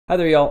Hi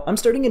there y'all, I'm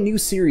starting a new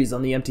series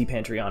on the Empty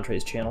Pantry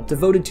Entrées channel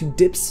devoted to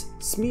dips,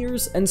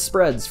 smears, and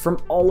spreads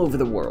from all over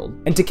the world.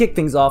 And to kick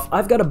things off,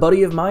 I've got a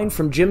buddy of mine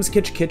from Jim's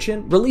Kitsch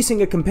Kitchen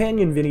releasing a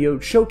companion video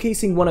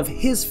showcasing one of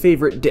his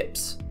favorite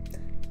dips.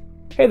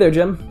 Hey there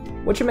Jim,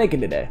 what you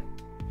making today?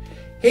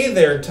 Hey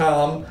there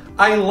Tom,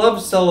 I love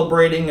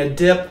celebrating a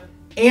dip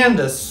and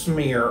a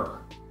smear.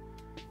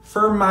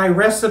 For my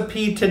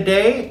recipe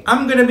today,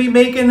 I'm gonna be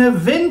making a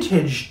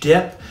vintage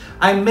dip.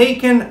 I'm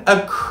making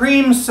a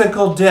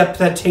creamsicle dip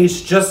that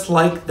tastes just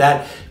like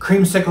that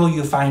creamsicle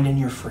you find in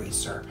your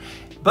freezer.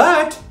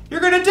 But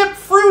you're gonna dip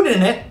fruit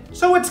in it,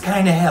 so it's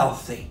kinda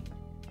healthy.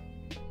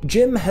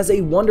 Jim has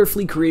a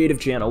wonderfully creative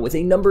channel with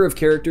a number of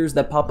characters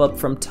that pop up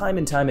from time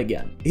and time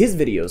again. His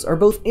videos are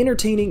both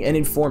entertaining and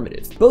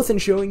informative, both in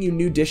showing you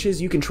new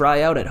dishes you can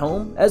try out at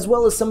home, as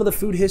well as some of the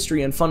food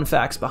history and fun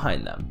facts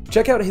behind them.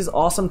 Check out his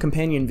awesome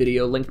companion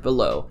video linked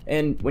below,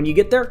 and when you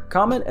get there,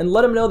 comment and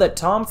let him know that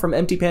Tom from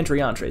Empty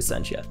Pantry Entrées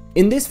sent you.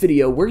 In this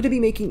video, we're going to be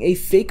making a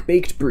fake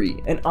baked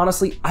brie, and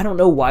honestly, I don't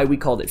know why we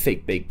called it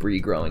fake baked brie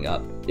growing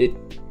up. It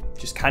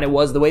just kind of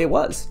was the way it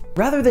was.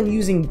 Rather than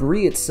using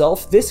brie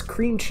itself, this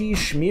cream cheese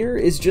shmear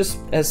is just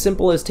as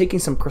simple as taking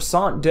some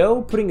croissant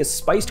dough, putting a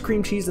spiced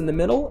cream cheese in the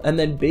middle, and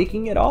then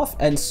baking it off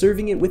and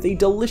serving it with a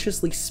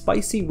deliciously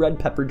spicy red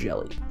pepper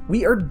jelly.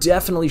 We are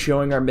definitely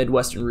showing our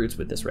Midwestern roots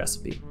with this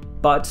recipe.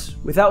 But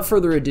without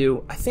further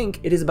ado, I think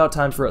it is about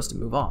time for us to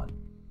move on.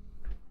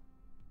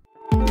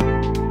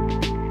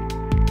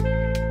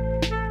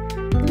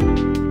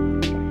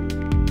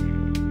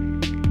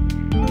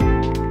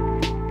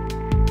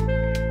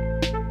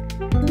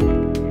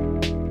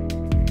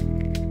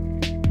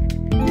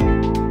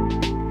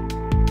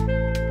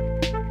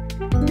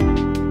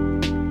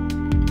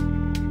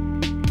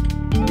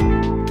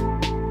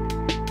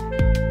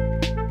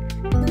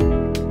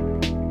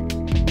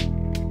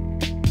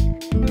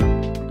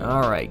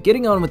 Alright,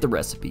 getting on with the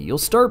recipe, you'll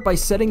start by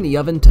setting the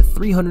oven to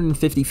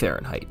 350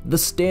 Fahrenheit, the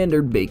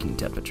standard baking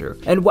temperature,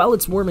 and while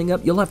it's warming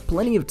up, you'll have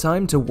plenty of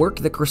time to work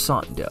the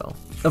croissant dough.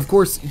 Of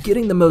course,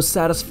 getting the most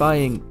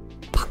satisfying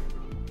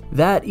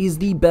that is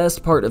the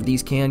best part of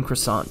these canned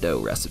croissant dough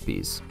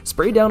recipes.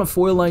 Spray down a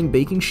foil-lined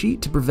baking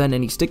sheet to prevent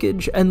any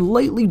stickage, and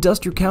lightly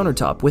dust your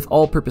countertop with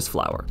all-purpose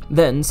flour.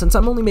 Then, since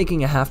I'm only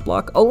making a half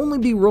block, I'll only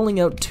be rolling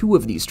out 2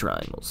 of these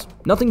triangles.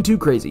 Nothing too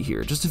crazy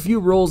here, just a few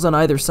rolls on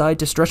either side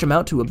to stretch them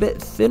out to a bit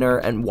thinner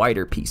and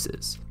wider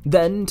pieces.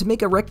 Then, to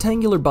make a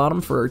rectangular bottom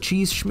for our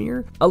cheese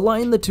schmear,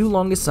 align the 2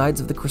 longest sides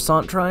of the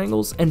croissant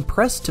triangles and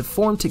press to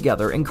form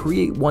together and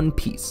create one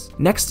piece.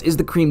 Next is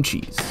the cream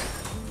cheese.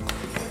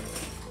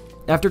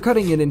 After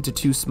cutting it into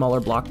 2 smaller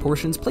block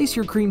portions, place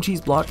your cream cheese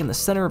block in the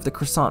center of the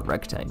croissant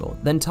rectangle,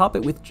 then top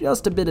it with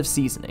just a bit of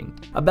seasoning.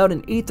 About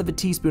 1/8 of a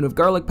teaspoon of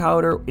garlic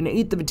powder,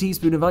 1/8 of a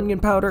teaspoon of onion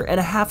powder, and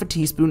 1/2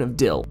 teaspoon of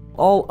dill,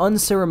 all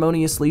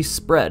unceremoniously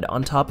spread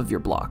on top of your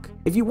block.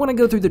 If you want to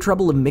go through the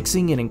trouble of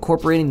mixing and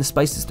incorporating the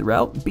spices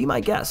throughout, be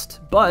my guest,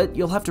 but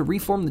you'll have to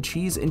reform the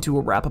cheese into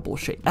a wrappable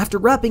shape. After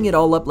wrapping it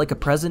all up like a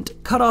present,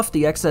 cut off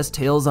the excess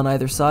tails on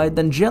either side,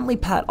 then gently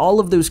pat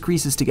all of those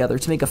creases together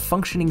to make a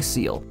functioning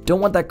seal.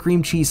 Don't want that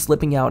cream cheese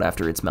slipping out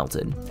after it's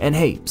melted. And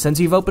hey, since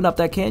you've opened up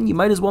that can, you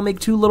might as well make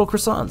 2 little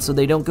croissants so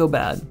they don't go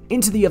bad.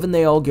 Into the oven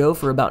they all go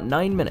for about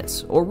 9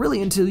 minutes, or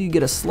really until you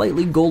get a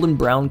slightly golden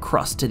brown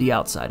crust to the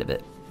outside of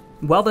it.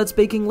 While that's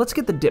baking, let's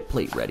get the dip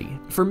plate ready.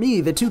 For me,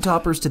 the 2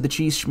 toppers to the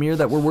cheese schmear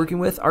that we're working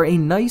with are a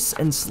nice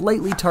and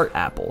slightly tart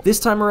apple. This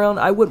time around,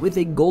 I went with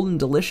a golden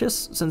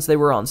delicious since they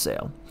were on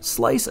sale.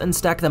 Slice and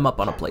stack them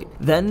up on a plate.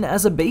 Then,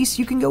 as a base,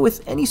 you can go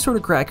with any sort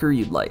of cracker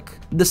you'd like.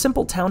 The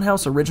simple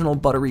Townhouse Original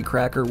Buttery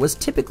cracker was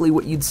typically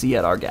what you'd see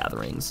at our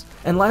gatherings.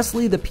 And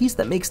lastly, the piece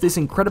that makes this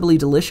incredibly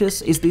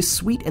delicious is this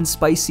sweet and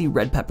spicy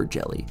red pepper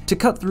jelly, to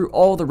cut through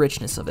all the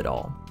richness of it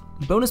all.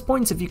 Bonus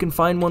points if you can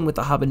find one with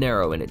a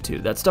habanero in it too,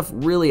 that stuff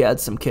really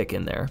adds some kick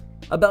in there.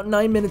 About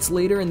 9 minutes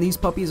later and these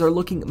puppies are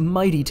looking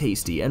mighty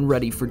tasty and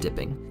ready for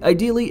dipping.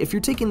 Ideally, if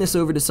you're taking this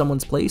over to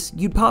someone's place,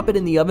 you'd pop it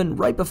in the oven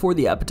right before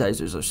the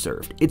appetizers are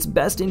served. It's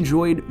best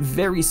enjoyed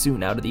very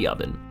soon out of the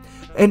oven.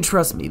 And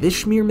trust me,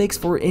 this schmear makes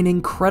for an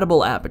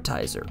incredible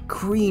appetizer.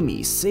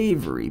 Creamy,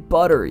 savory,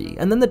 buttery,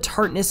 and then the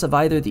tartness of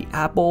either the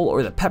apple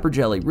or the pepper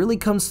jelly really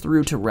comes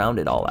through to round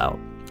it all out.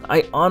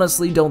 I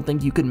honestly don't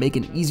think you could make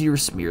an easier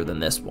smear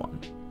than this one.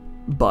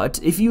 But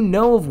if you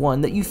know of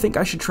one that you think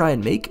I should try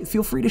and make,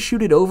 feel free to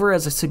shoot it over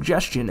as a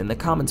suggestion in the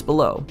comments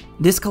below.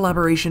 This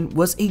collaboration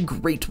was a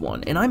great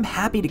one, and I'm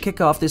happy to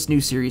kick off this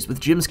new series with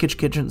Jim's Kitsch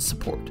Kitchen's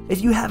support.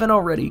 If you haven't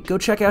already, go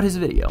check out his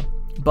video.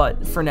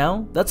 But for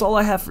now, that's all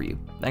I have for you.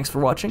 Thanks for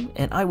watching,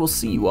 and I will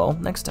see you all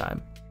next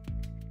time.